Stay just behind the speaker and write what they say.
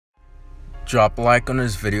Drop a like on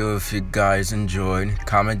this video if you guys enjoyed.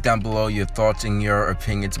 Comment down below your thoughts and your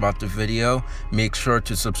opinions about the video. Make sure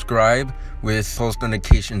to subscribe with post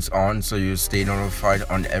notifications on so you stay notified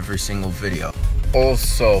on every single video.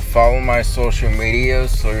 Also, follow my social media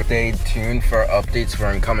so stay tuned for updates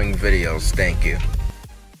for incoming videos. Thank you.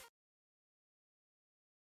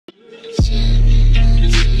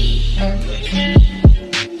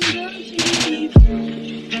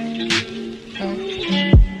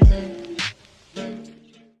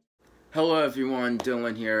 Hello everyone,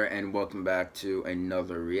 Dylan here, and welcome back to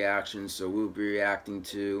another reaction. So we'll be reacting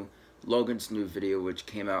to Logan's new video, which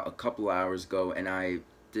came out a couple hours ago, and I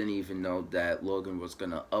didn't even know that Logan was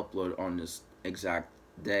gonna upload on this exact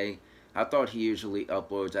day. I thought he usually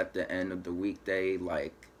uploads at the end of the weekday,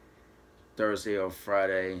 like Thursday or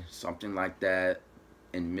Friday, something like that,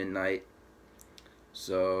 in midnight.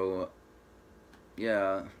 So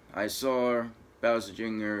yeah, I saw Bowser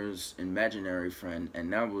Jr.'s imaginary friend,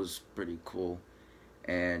 and that was pretty cool.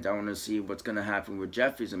 And I want to see what's going to happen with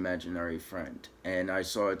Jeffy's imaginary friend. And I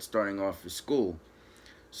saw it starting off with school.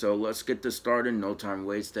 So let's get this started. No time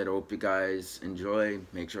wasted. I hope you guys enjoy.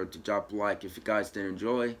 Make sure to drop a like if you guys did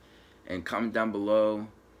enjoy. And comment down below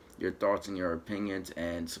your thoughts and your opinions.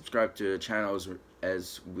 And subscribe to the channel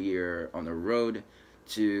as we're on the road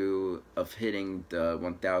to hitting the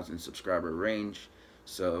 1,000 subscriber range.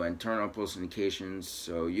 So, and turn on post notifications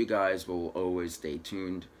so you guys will always stay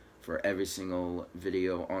tuned for every single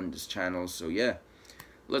video on this channel. So yeah,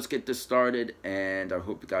 let's get this started, and I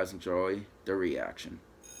hope you guys enjoy the reaction.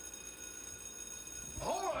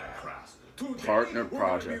 Alright, class. Today Partner we're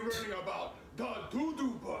project. Gonna be learning about the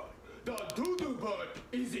doo-doo bird. The doo-doo bird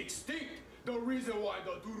is extinct. The reason why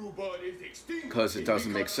the doo-doo bird is extinct because it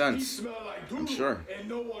doesn't make sense. He smell like doo-doo, I'm sure. And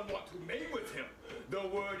no one wants to mate with him. The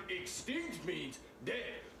word extinct means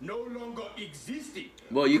dead, no longer existing.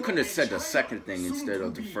 Well, you could have said the second thing instead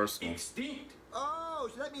of the first one. Extinct. Oh,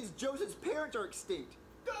 so that means Joseph's parents are extinct.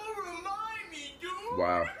 Don't remind me, dude.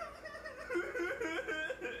 Wow.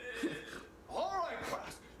 Alright,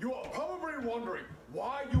 class. You are probably wondering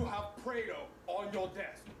why you have Play-Doh on your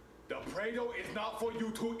desk. The Play-Doh is not for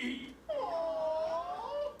you to eat.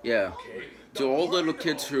 Yeah. Okay. To all little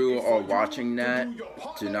kids who are watching that,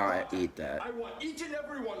 do not eat that. I want each and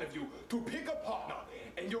every one of you to pick a partner,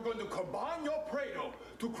 and you're going to combine your Play-Doh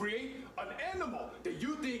to create an animal that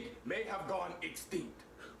you think may have gone extinct.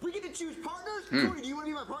 We get to choose partners? Cody, do you want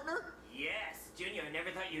to be my partner? Yes, Junior, I never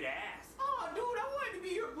thought you'd ask. Oh, dude, I wanted to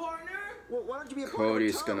be your partner. Well, why don't you be a partner?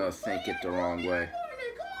 Cody's gonna think it the wrong way.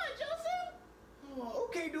 Come on, Joseph. Oh,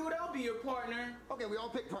 okay, dude, I'll be your partner. Okay, we all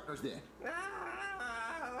pick partners then.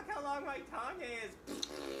 Look how long my tongue is.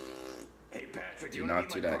 Hey, Patrick, Do not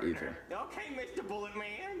do that either. Okay, Mr. Bullet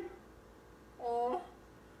Man.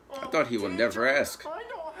 I thought he would never ask. I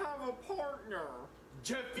don't have a partner.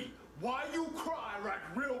 Jeffy, why you cry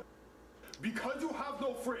like real? Because you have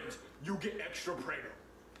no friends, you get extra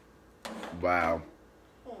Play-Doh. Wow.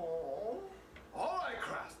 Alright,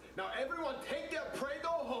 class. Now everyone take their Play-Doh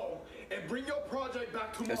home and bring your project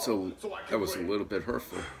back tomorrow. That was a little bit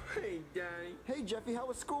hurtful. Hey, Daddy. Hey, Jeffy, how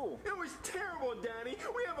was school? It was terrible, Daddy.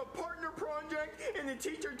 We have a partner project, and the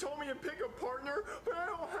teacher told me to pick a partner, but I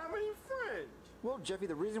don't have any friends. Well, Jeffy,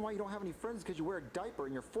 the reason why you don't have any friends is because you wear a diaper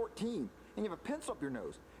and you're 14, and you have a pencil up your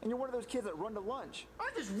nose, and you're one of those kids that run to lunch. I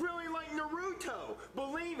just really like Naruto.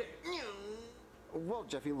 Believe it. Well,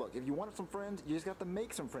 Jeffy, look, if you wanted some friends, you just got to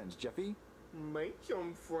make some friends, Jeffy. Make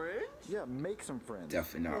some friends? Yeah, make some friends.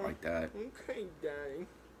 Definitely not like that. Okay, Daddy.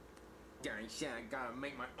 Daddy said I gotta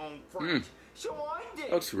make my own friends. So I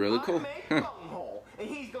did. Looks really cool. I made Bunghole, and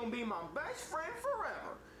he's gonna be my best friend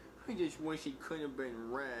forever. I just wish he could have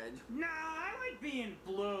been red. Nah, I like being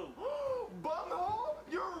blue. Bunghole?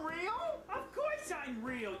 You're real? Of course I'm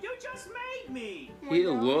real. You just made me. He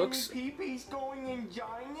Without looks. any peepees going in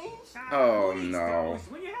Johnny's? Oh, Please no.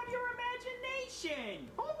 don't. When you have your imagination.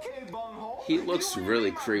 Okay, Bunghole. He looks You wanna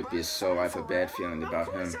really be my creepy, best so I have a friend bad forever? feeling Of about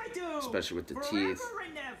him. course I do. Especially with the Forever teeth.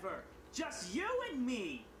 and ever. Just you and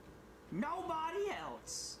me. Nobody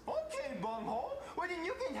else. Okay, Bunghole. Well, then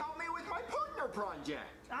you can help me with my partner project.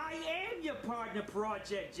 I am your partner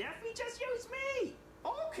project, Jeffy. Just use me.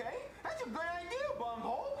 Okay, that's a good idea,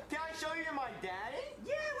 Bunghole. Can I show you my daddy?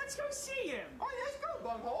 Yeah, let's go see him. Oh, let's go,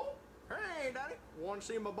 Bunghole. Hey, Daddy, want to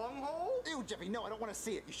see my bunghole? Ew, Jeffy, no, I don't want to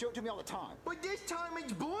see it. You show it to me all the time. But this time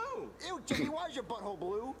it's blue. Ew, Jeffy, why is your butthole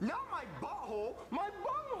blue? Not my butthole, my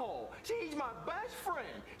bunghole. See, he's my best friend.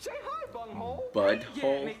 Say hi, bunghole. Yeah,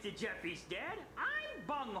 Budhole. Mr. Jeffy's dad. I'm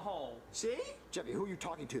Bunghole. See? Jeffy, who are you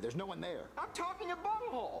talking to? There's no one there. I'm talking to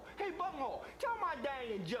Bunghole. Hey, Bunghole, tell my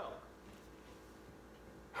daddy a joke.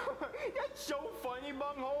 That's so funny,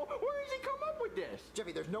 Bunghole. Where does he come up with this?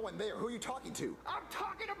 Jeffy, there's no one there. Who are you talking to? I'm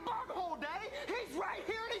talking to Bunghole, Daddy. He's right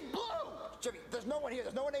here and he's blue. Jeffy, there's no one here.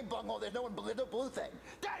 There's no one named Bunghole. There's no blue thing.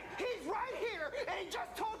 Daddy, he's right here and he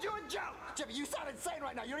just told you a joke. Jeffy, you sound insane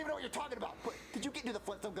right now. You don't even know what you're talking about. Did you get into the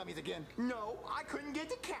Flintstone gummies again? No, I couldn't get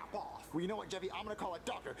the cap off. Well, you know what, Jeffy? I'm gonna call a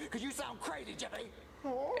doctor because you sound crazy, Jeffy.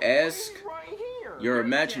 Oh, Ask he's right here. your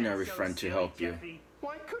imaginary That's so friend to silly, help you. Jeffy.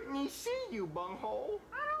 Why couldn't he see you, Bunghole?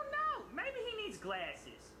 I don't know. Maybe he needs glasses.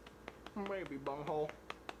 Maybe, Bunghole.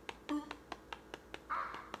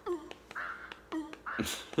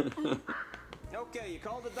 Okay, you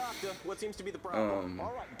called the doctor. What seems to be the problem?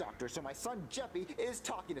 All right, doctor. So my son Jeffy is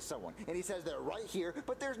talking to someone, and he says they're right here,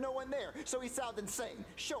 but there's no one there. So he sounds insane.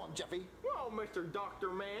 Show him, Jeffy. Well, Mr. Doctor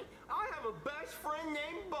Man, I have a best friend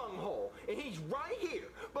named Bunghole, and he's right here.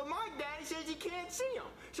 But my daddy says he can't see him,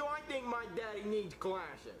 so I think my daddy needs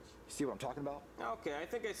glasses. See what I'm talking about? Okay, I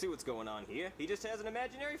think I see what's going on here. He just has an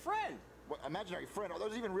imaginary friend. What, imaginary friend? Are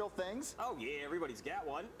those even real things? Oh yeah, everybody's got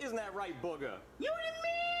one. Isn't that right, Booger? You the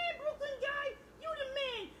man, Brooklyn guy. You the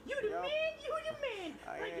man. You the Yep. man. You the man.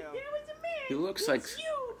 I Like am. if there was a man. He looks it's like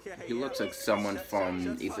you. he looks like someone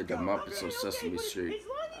from either the Muppets or Sesame Street. As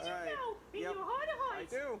long as you Alright. know in Yep. your heart of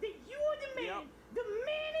hearts I do. that you are the man, Yep. the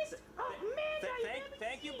manest of men I've ever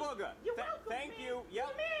Thank you, seen. Booger. You're welcome, Thank man. you. Yep. You're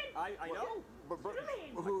the man. I know. But, You're the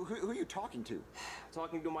man. who are you talking to?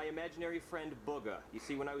 Talking to my imaginary friend Booger. You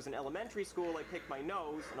see, when I was in elementary school, I picked my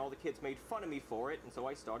nose, and all the kids made fun of me for it, and so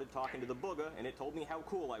I started talking to the Booger, and it told me how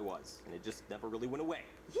cool I was, and it just never really went away.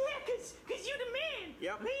 Yeah, cause you're the man.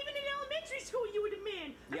 Yep. Even in elementary school, you were the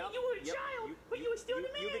man. I mean, you were a child, but you were still the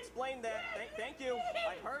man. You've explained that. Thank you.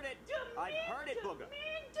 I've heard it. I've heard it, Booger.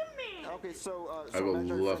 The man. Okay, so I would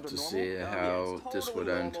imaginary love friends to are see normal? how Yeah, it's this would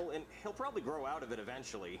totally end. normal, and he'll probably grow out of it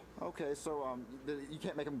eventually. Okay, so you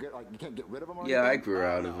can't make them you can't get rid of them. Or Yeah, I anything? grew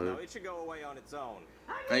out no, of no, it. it should go away on its own.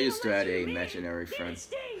 I used to have unless a you're man, imaginary then friend. It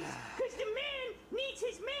stays, cause the man needs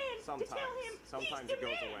his man Sometimes. to tell him Sometimes he's it the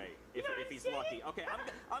goes man. away. You know what If I'm he's saying? lucky. Okay,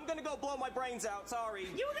 I'm gonna go blow my brains out. Sorry.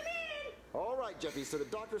 You the man. All right, Jeffy. So the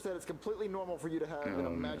doctor said it's completely normal for you to have an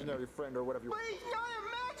imaginary friend or whatever you. But he's not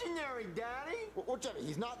imaginary, Daddy. Well, Jeffy,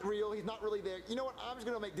 he's not real. He's not really there. You know what? I'm just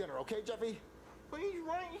gonna make dinner, okay, Jeffy? But he's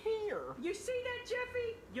right here. You see that,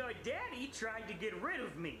 Jeffy? Your daddy tried to get rid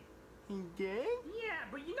of me. He did? Yeah,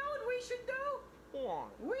 but you know what we should do? What?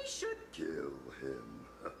 We should Kill him.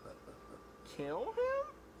 Kill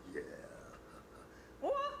him? Yeah.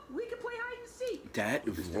 Or we could play hide and seek. That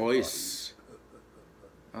voice.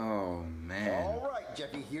 Oh man. All right,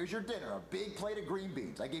 Jeffy. Here's your dinner. A big plate of green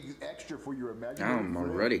beans. I gave you extra for your imaginary I'm friend.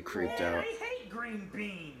 already creeped Yeah, out. I hate green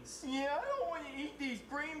beans. Yeah, I don't want to eat these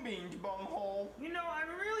green beans, Bunghole. You know,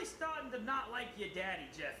 I'm really starting to not like your daddy,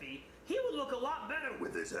 Jeffy. He would look a lot better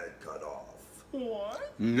with With his head cut off.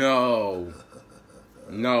 What? No.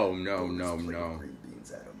 No, no, Throw no, this plate of no. green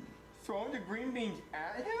beans at him. Throw the green beans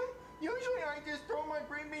at him? Usually I just throw my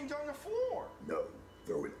green beans on the floor. No,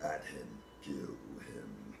 throw it at him. Kill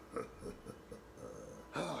him.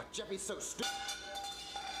 Oh, Jeffy's so stupid.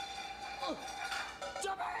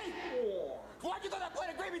 Jeffy! Why'd you throw that plate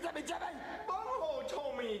of green beans at me, Jeffy? Bunghole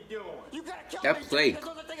told me to do it. You gotta kill That me, plate Jeffy.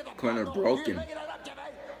 There's no such thing as a kinda bunghole. broken. You're making that up, Jeffy.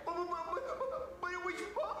 But it was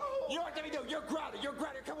Bunghole. You know what, Jeffy? Do? You're grounded. You're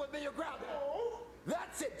grounded. Come with me. You're grounded. Oh.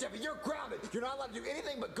 That's it, Jeffy. You're grounded. You're not allowed to do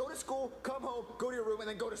anything but go to school, come home, go to your room, and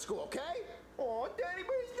then go to school, okay? Oh, Daddy,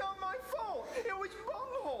 but it's not my fault. It was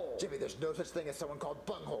Bunghole. Jeffy, there's no such thing as someone called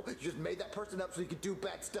bunghole. You just made that person up so you could do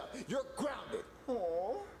bad stuff. You're grounded.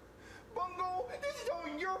 Oh. Bunghole, this is all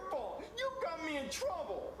your fault. You got me in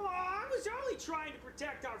trouble. Oh, I was only trying to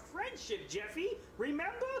protect our friendship, Jeffy.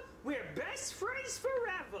 Remember? We're best friends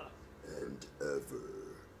forever. And ever.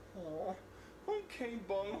 Oh. Okay,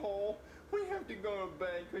 Bunghole. We have to go to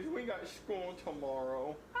bed because we got school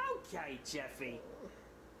tomorrow. Okay, Jeffy.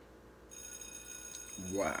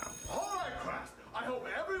 Wow. All right, class. I hope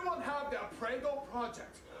everyone have their Prego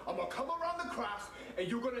projects. I'm gonna come around the class and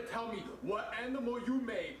you're gonna tell me what animal you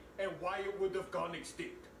made and why it would have gone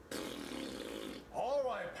extinct. All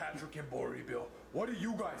right, Patrick and Bory Bill, what do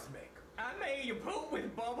you guys make? I made a poop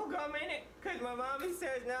with bubblegum in it because my mommy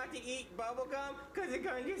says not to eat bubblegum because it's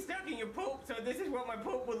going to get stuck in your poop. So this is what my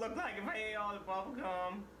poop would look like if I ate all the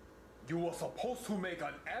bubblegum. You were supposed to make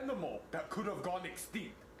an animal that could have gone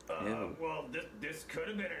extinct. Ew. Well, this could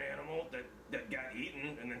have been an animal that got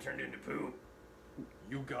eaten and then turned into poop.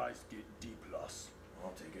 You guys get D+.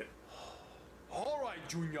 I'll take it. All right,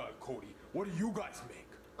 Junior and Cody, what do you guys make?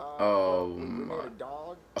 Oh We made my. a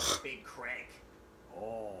dog. Big crank.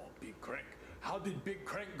 Oh, Big Crank. How did Big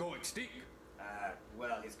Crank go extinct?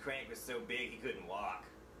 Well, his crank was so big he couldn't walk.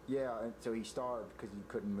 Yeah, and so he starved because he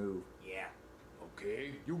couldn't move. Yeah.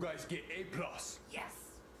 Okay, you guys get A+. Yes.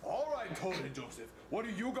 All right, Toad and Joseph, what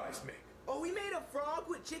do you guys make? Oh, we made a frog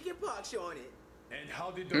with chicken pox on it. And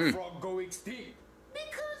how did the frog go extinct?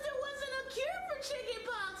 Because there wasn't a cure for chicken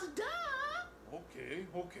pox, duh!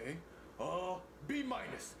 Okay. B-,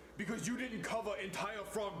 because you didn't cover entire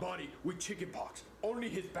frog body with chickenpox, only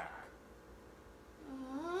his back.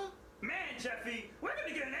 Man, Jeffy, we're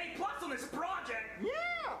gonna get an A+ on this project.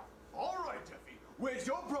 Yeah! All right, Jeffy, where's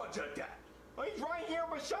your project at? He's right here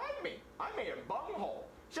beside me. I made a bunghole.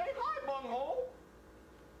 Say hi, bunghole.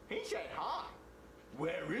 He said hi.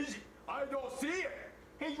 Where is he? I don't see it.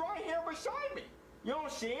 He's right here beside me. You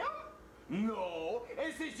don't see him? No,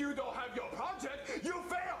 and since you don't have your project, you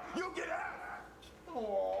fail. You get F.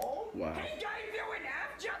 Oh. Wow. He gave you an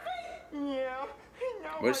F, Jeffy? Yeah.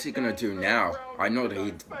 What is he gonna do now? I know that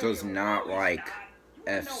he does not like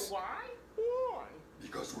F's. You know why? Why?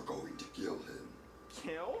 Because we're going to kill him.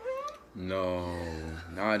 Kill him? No,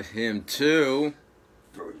 not him too.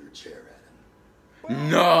 Throw your chair at him.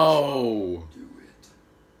 No. Do it.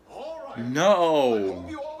 All right. I No. hope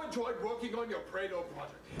you all enjoyed working on your Prado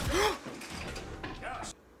project.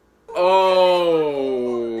 Yes.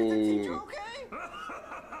 Oh. Okay?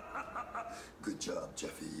 Good job,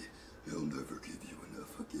 Jeffy. He'll never give you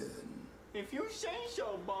enough again. If you say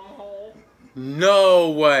so, bunghole.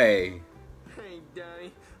 No way. Hey,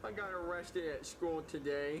 Daddy, I got arrested at school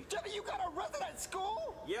today. Jeffy, you got arrested at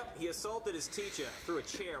school? Yep, he assaulted his teacher, threw a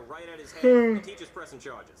chair right at his head. The teacher's pressing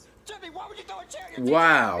charges. Jeffy, why would you throw a chair at your teacher? It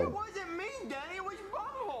Wow. wasn't me, Daddy. It was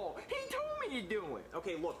bunghole. He told me to do it.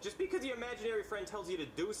 Okay, look, just because your imaginary friend tells you to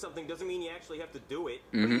do something doesn't mean you actually have to do it.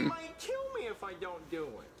 He might kill me if I don't do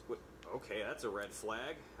it. Wait, okay, that's a red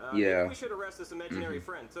flag. Yeah. Maybe we should arrest this imaginary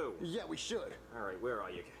friend, too. Yeah, we should. All right, where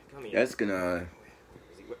are you? Come here. That's gonna.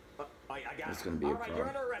 Is he- I got That's him. gonna be a All right, you're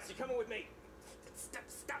problem. under arrest. You're coming with me.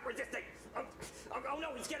 Stop resisting. Oh, no,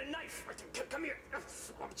 he's got a knife. Come here. I'm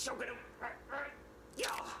choking him. Yeah.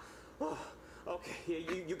 Oh, okay,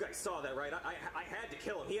 yeah, you guys saw that, right? I had to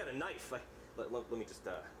kill him. He had a knife. Let me just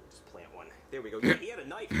plant one. There we go. Yeah, he had a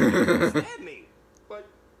knife. He stabbed me. But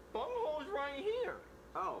bunghole's right here.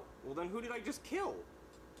 Oh, well then who did I just kill?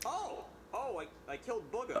 Oh, I killed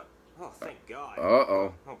Booger. Oh, thank God.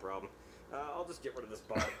 Uh-oh. No problem. I'll just get rid of this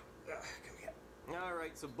body. Come here.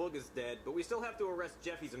 Alright, so Booger's dead, but we still have to arrest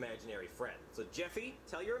Jeffy's imaginary friend. So Jeffy,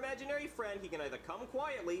 tell your imaginary friend he can either come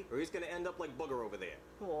quietly, or he's gonna end up like Booger over there.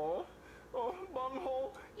 Oh,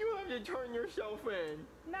 bunghole, you have to turn yourself in.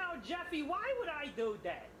 Now, Jeffy, why would I do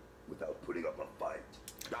that? Without putting up a fight.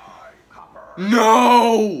 Die, copper.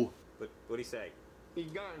 No! What'd he say? He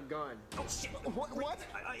got a gun. Oh, shit! What?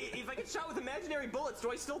 If I get shot with imaginary bullets,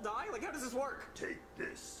 do I still die? Like, how does this work? Take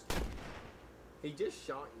this. He just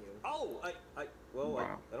shot you. Oh, well,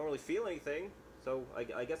 Wow. I don't really feel anything, so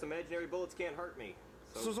I guess imaginary bullets can't hurt me.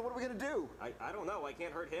 So what are we gonna do? I don't know. I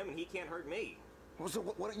can't hurt him, and he can't hurt me. Well, so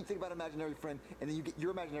why don't you think about imaginary friend, and then you get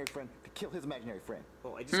your imaginary friend to kill his imaginary friend?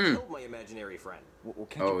 Well, I just killed my imaginary friend. Well,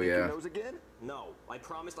 can't you pick yeah. your nose again? No, I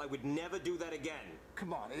promised I would never do that again.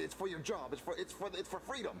 Come on, it's for your job. It's for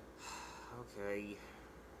freedom. Okay.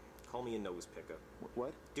 Call me a nose picker.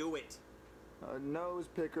 What? Do it. Nose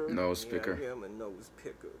picker. Nose picker. Yeah, I am a nose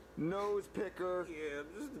picker. Nose picker. Yeah,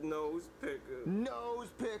 just a nose picker. Nose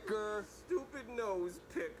picker. Stupid nose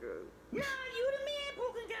picker. Nah, you the man,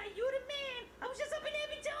 Broken Guy, you the man. I was just up in there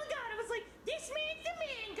and telling God, I was like, this man's the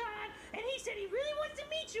man, God. And he said he really wants to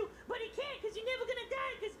meet you, but he can't because you're never gonna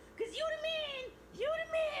die because you the man. You the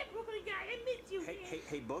man, Broken Guy. I miss you, man.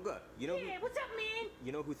 Hey, Booger. You know Yeah, what's up, man?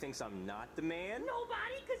 you know who thinks I'm not the man?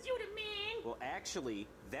 Nobody, because you the man. Well, actually,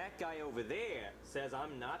 that guy over there says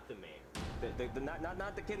I'm not the man.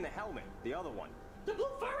 Not the kid in the helmet. The other one. The blue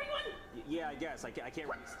furry one? Yeah, I guess. I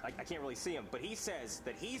can't really see him, but he says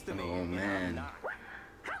that he's the man. Oh, and man. I'm not.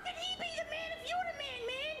 How can he be the man if you're the man,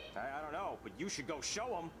 man? I don't know, but you should go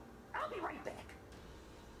show him. I'll be right back.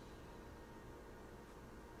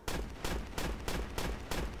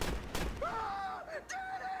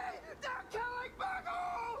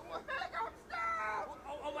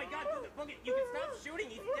 Oh my God, Booger, you can stop shooting.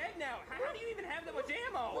 He's dead now. How do you even have that much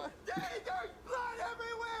ammo? Daddy, there's blood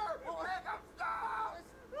everywhere! Pick up stuff!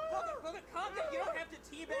 Booger, calm down. You don't have to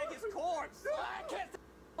teabag his corpse. I can't.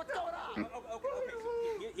 What's going on? Okay.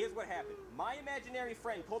 So here's what happened. My imaginary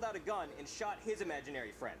friend pulled out a gun and shot his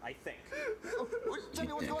imaginary friend, I think.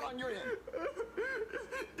 Jeffy, what's going on your end?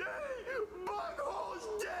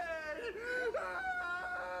 Bunghole's dead!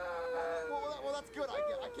 Well, that's good.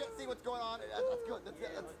 I can't see what's going on. That's good.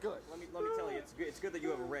 That's good. Let me tell you, it's good that you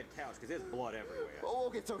have a red couch because there's blood everywhere. Oh,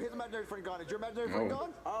 okay. So his imaginary friend gone. Is your imaginary friend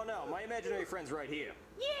gone? Oh no, my imaginary friend's right here.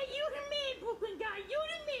 Yeah, you the man, Brooklyn guy. You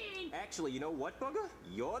the man. Actually, you know what, Booger?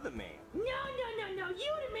 You're the man. No.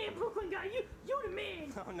 You the man, Brooklyn guy. You the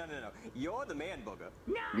man. No. You're the man, Booger.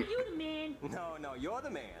 Nah, you the man. No, you're the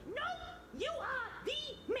man. No, you are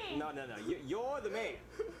the man. No. You're the man.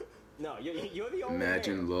 No, you're the only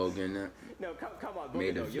Imagine man. Logan No, come on, Booger.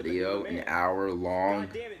 made a no, video you're an man. hour long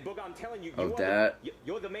God damn it, Booger, I'm telling you, of that.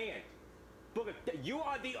 You're the man. Booger, you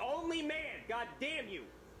are the only man. God damn you.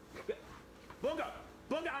 Booger,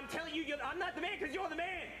 I'm telling you, I'm not the man because you're the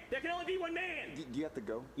man. There can only be one man. Do you have to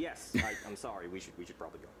go? Yes, I'm sorry. We should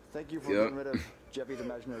probably go. Thank you for getting rid of Jeffy's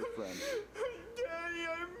imaginary friend. Daddy,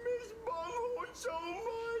 I miss Bunghole so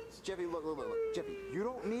much. Jeffy, look. Jeffy, you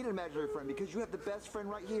don't need an imaginary friend because you have the best friend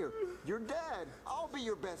right here. Your dad. I'll be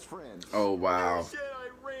your best friend. Oh wow. You said I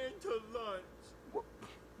ran to lunch.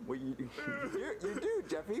 Well, you do,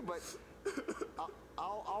 Jeffy, but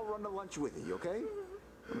I'll run to lunch with you, okay?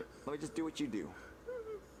 Let me just do what you do.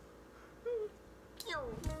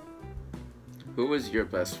 Who was your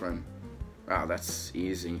best friend? Wow, that's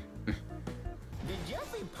easy. The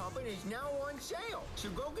Jeffy puppet is now on sale, so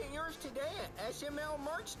go get yours today at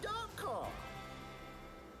smlmerch.com.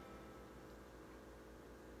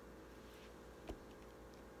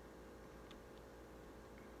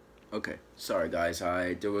 Okay, sorry guys,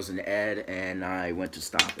 there was an ad and I went to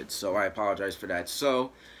stop it, so I apologize for that.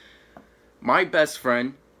 So, my best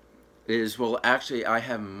friend is, well, actually I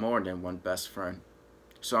have more than one best friend.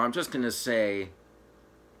 So I'm just gonna say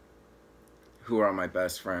who are my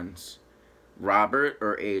best friends. Robert,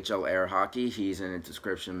 or AHL Air Hockey, he's in the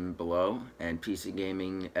description below, and PC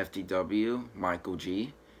Gaming FTW, Michael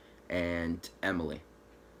G, and Emily.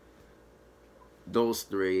 Those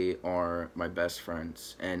three are my best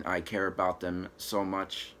friends, and I care about them so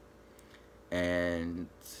much. And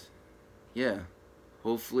yeah,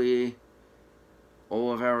 hopefully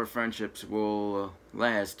all of our friendships will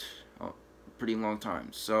last a pretty long time.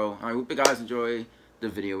 So I hope you guys enjoy the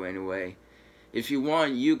video anyway. If you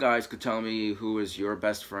want, you guys could tell me who is your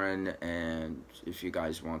best friend, and if you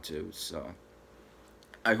guys want to. So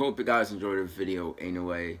I hope you guys enjoyed the video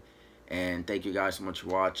anyway. And thank you guys so much for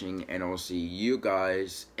watching, and I'll see you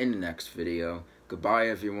guys in the next video. Goodbye,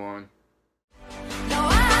 everyone.